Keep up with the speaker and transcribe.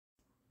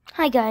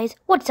Hi guys,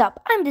 what's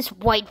up? I'm this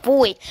white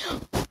void,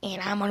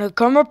 and I'm gonna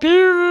come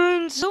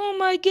appearance. Oh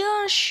my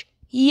gosh!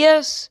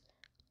 Yes,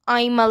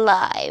 I'm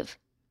alive.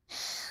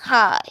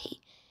 Hi.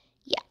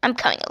 Yeah, I'm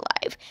coming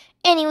alive.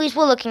 Anyways,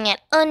 we're looking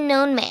at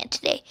Unknown Man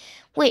today,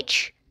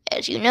 which,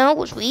 as you know,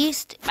 was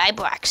released by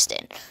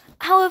Braxton.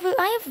 However,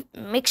 I have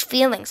mixed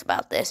feelings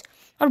about this.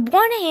 On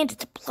one hand,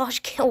 it's a plush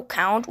kill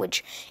count,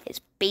 which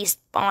is based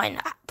on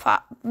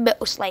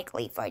most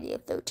likely Friday the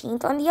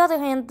 13th. On the other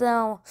hand,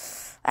 though,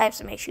 I have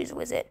some issues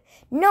with it.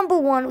 Number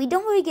one, we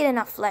don't really get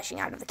enough fleshing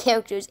out of the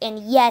characters, and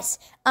yes,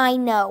 I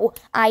know,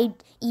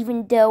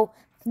 even though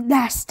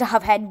last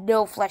stuff had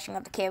no fleshing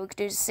of the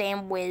characters,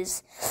 same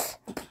with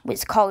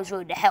Cars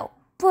Road to Hell.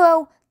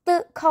 Bro,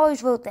 the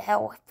Cars Road to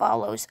Hell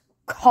follows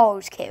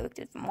Cars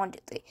characters from 1 to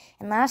 3.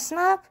 And last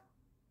snap?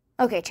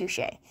 Okay, touche.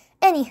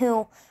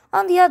 Anywho,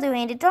 on the other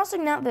hand, it's also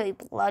not very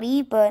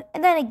bloody,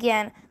 and then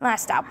again,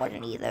 last stop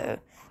wasn't either.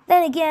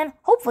 Then again,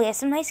 hopefully it has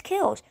some nice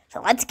kills,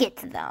 so let's get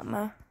to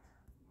them.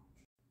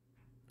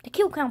 The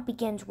kill count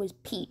begins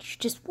with Peach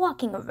just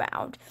walking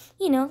around,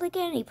 like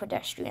any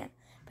pedestrian.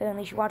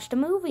 Apparently she watched a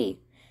movie.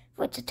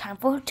 So it's time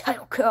for a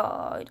title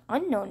card.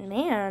 Unknown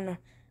Man.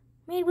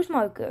 Made with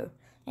marker.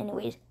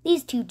 Anyways,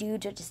 these two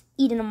dudes are just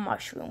eating a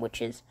mushroom,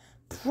 which is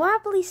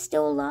probably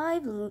still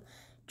alive,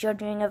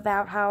 judging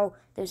about how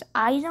there's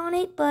eyes on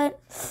it, but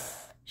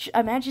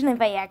imagine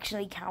if I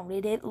actually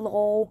counted it,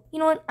 lol. You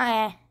know what,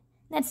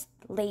 that's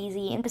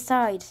lazy, and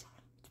besides,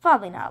 it's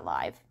probably not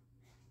alive.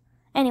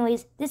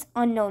 Anyways, this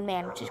unknown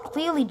man, which is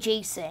clearly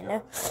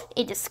Jason,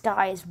 in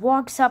disguise,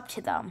 walks up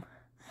to them.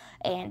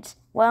 And,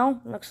 well,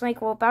 looks like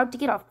we're about to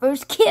get our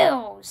first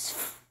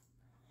kills.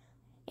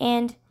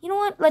 And, you know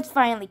what? Let's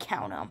finally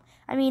count them.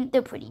 I mean,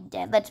 they're pretty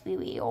dead, let's be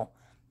real.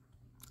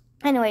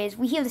 Anyways,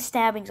 we hear the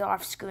stabbings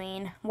off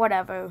screen.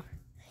 Whatever.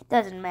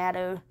 Doesn't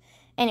matter.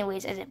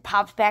 Anyways, as it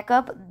pops back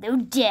up, they're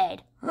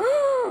dead.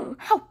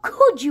 How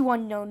could you,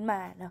 unknown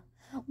man?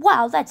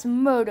 Wow, that's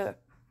murder.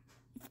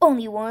 If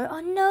only you weren't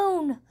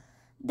unknown.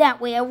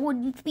 That way I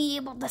wouldn't be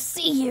able to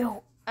see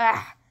you.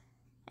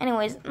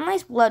 Anyways,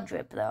 nice blood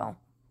drip, though.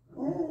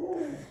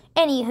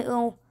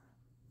 Anywho,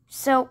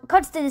 so,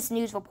 cuts to this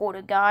news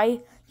reporter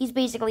guy. He's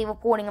basically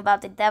reporting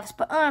about the deaths,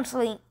 but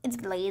honestly, it's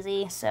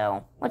lazy,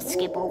 so let's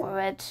skip over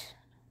it.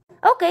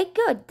 Okay,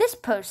 good, this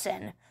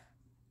person.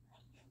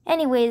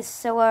 Anyways,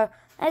 so,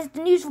 as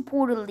the news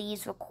reporter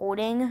leaves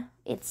recording,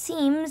 it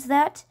seems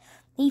that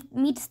he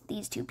meets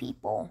these two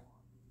people.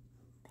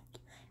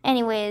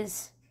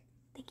 Anyways,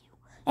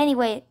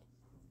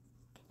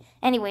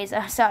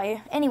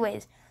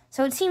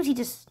 so it seems he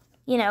just,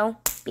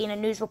 being a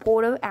news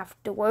reporter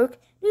after work.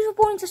 News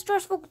reporting's a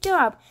stressful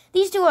job.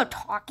 These two are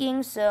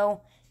talking,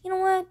 so, you know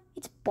what?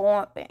 It's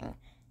boring.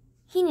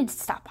 He needs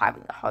to stop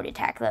having a heart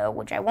attack, though,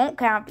 which I won't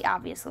count,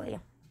 obviously.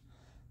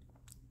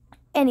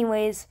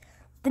 Anyways,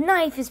 the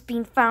knife is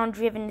being found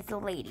driven into the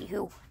lady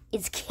who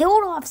is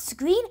killed off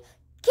screen.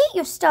 Get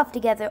your stuff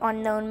together,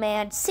 unknown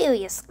man.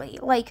 Seriously.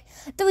 Like,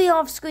 3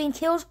 off-screen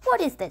kills?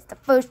 What is this, the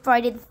first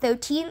Friday the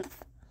 13th?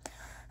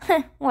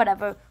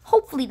 Whatever.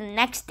 Hopefully the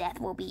next death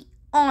will be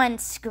on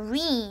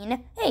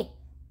screen. Hey.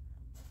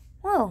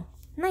 Whoa.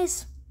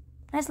 Nice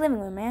living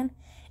room, man.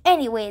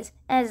 Anyways,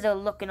 as they're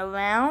looking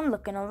around,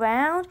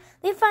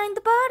 they find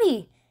the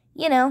body.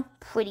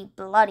 Pretty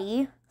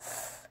bloody.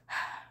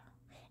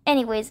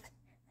 Anyways,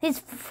 his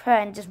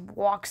friend just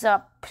walks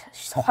up,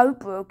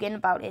 heartbroken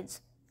about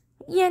his...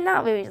 Yeah,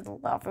 not really the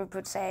lover,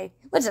 per se.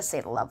 Let's just say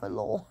the lover,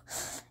 lol.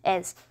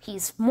 As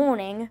he's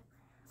mourning,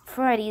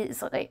 Freddy,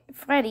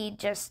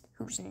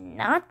 who's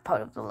not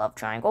part of the love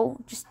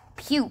triangle, just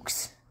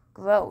pukes.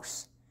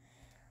 Gross.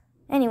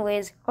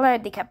 Anyways,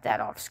 glad they kept that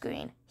off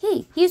screen.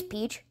 Hey, here's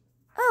Peach.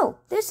 Oh,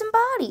 there's some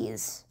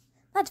bodies.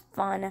 That's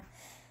fun.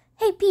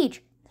 Hey,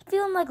 Peach, it's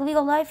feeling like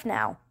real life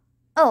now.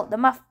 Oh, the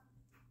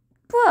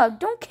Bro,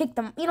 don't kick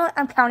them. You know what?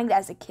 I'm counting that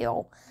as a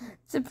kill.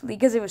 Simply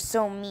because it was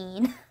so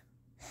mean.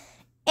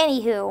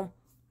 Anywho,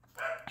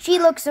 she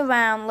looks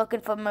around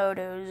looking for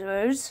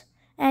murderers,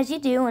 as you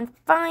do, and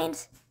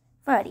finds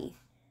Freddy.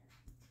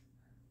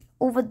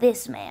 Over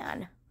this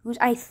man, who's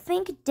I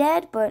think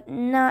dead, but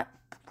not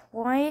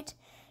quite.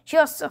 She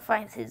also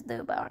finds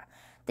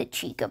the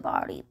Chica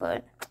body,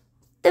 but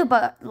their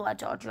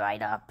blood's all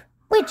dried up,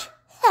 which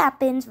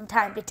happens from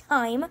time to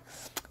time,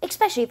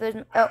 especially if there's...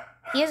 Oh,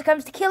 here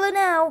comes the killer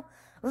now,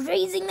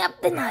 raising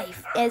up the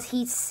knife as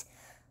he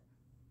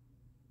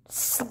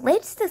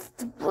slits the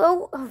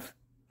throat of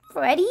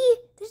Freddy?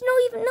 There's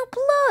no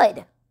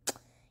blood.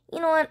 You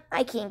know what?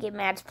 I can't get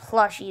mad at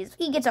plushies.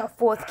 He gets our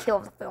 4th kill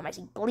of the film as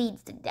he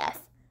bleeds to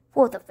death.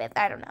 4th or 5th,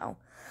 I don't know.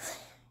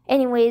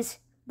 Anyways,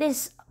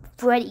 this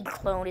Freddy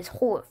clone is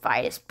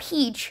horrified as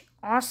Peach,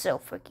 also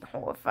freaking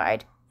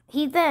horrified.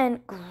 He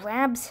then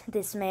grabs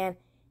this man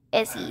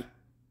as he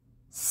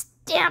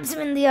stabs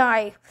him in the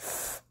eye.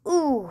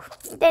 Ooh,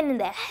 then in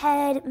the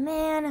head,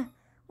 man.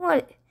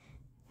 What?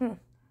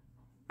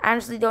 I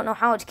honestly don't know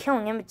how it's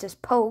killing him. It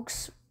just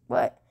pokes.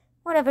 But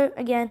whatever.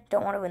 Again,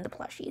 don't want to ruin the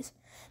plushies.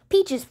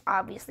 Peach is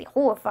obviously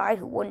horrified.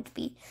 Who wouldn't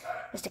be?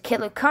 As the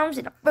killer comes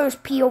in the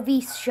first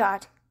POV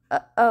shot.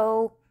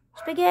 Uh-oh.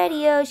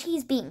 SpaghettiOs,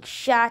 he's being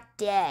shot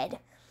dead.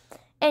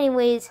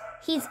 Anyways,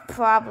 he's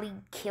probably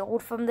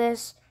killed from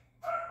this.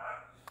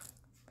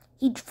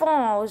 He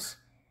falls,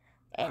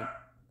 and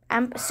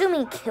I'm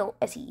assuming kill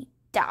as he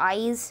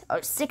dies.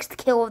 Our 6th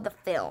kill of the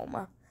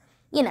film.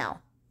 You know,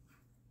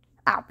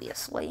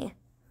 obviously.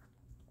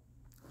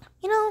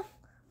 You know,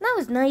 that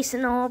was nice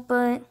and all,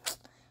 but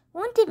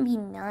wouldn't it be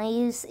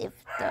nice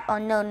if the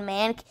Unknown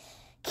Man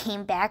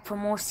came back for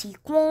more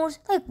sequels?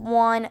 Like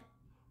one.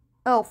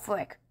 Oh,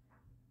 frick.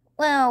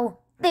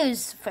 Well,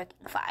 there's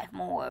frickin' 5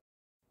 more.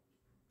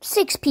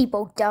 6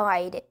 people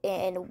died,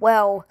 and,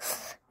 well,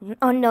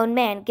 Unknown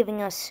Man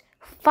giving us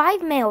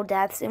 5 male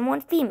deaths and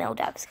 1 female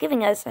death,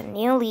 giving us a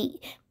nearly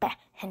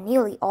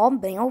all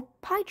male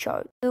pie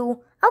chart.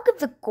 So, I'll give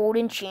the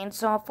Golden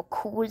Chainsaw for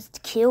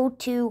coolest kill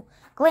to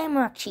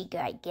Glamrock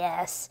Chica, I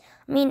guess.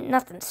 I mean,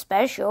 nothing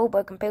special,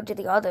 but compared to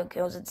the other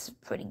kills, it's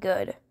pretty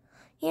good.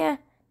 Yeah,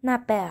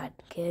 not bad,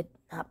 kid,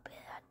 not bad.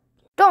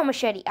 Dog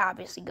Machete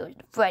obviously goes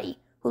to Freddy,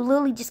 who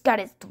literally just got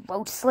his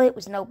throat slit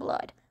with no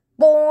blood.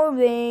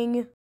 Boring.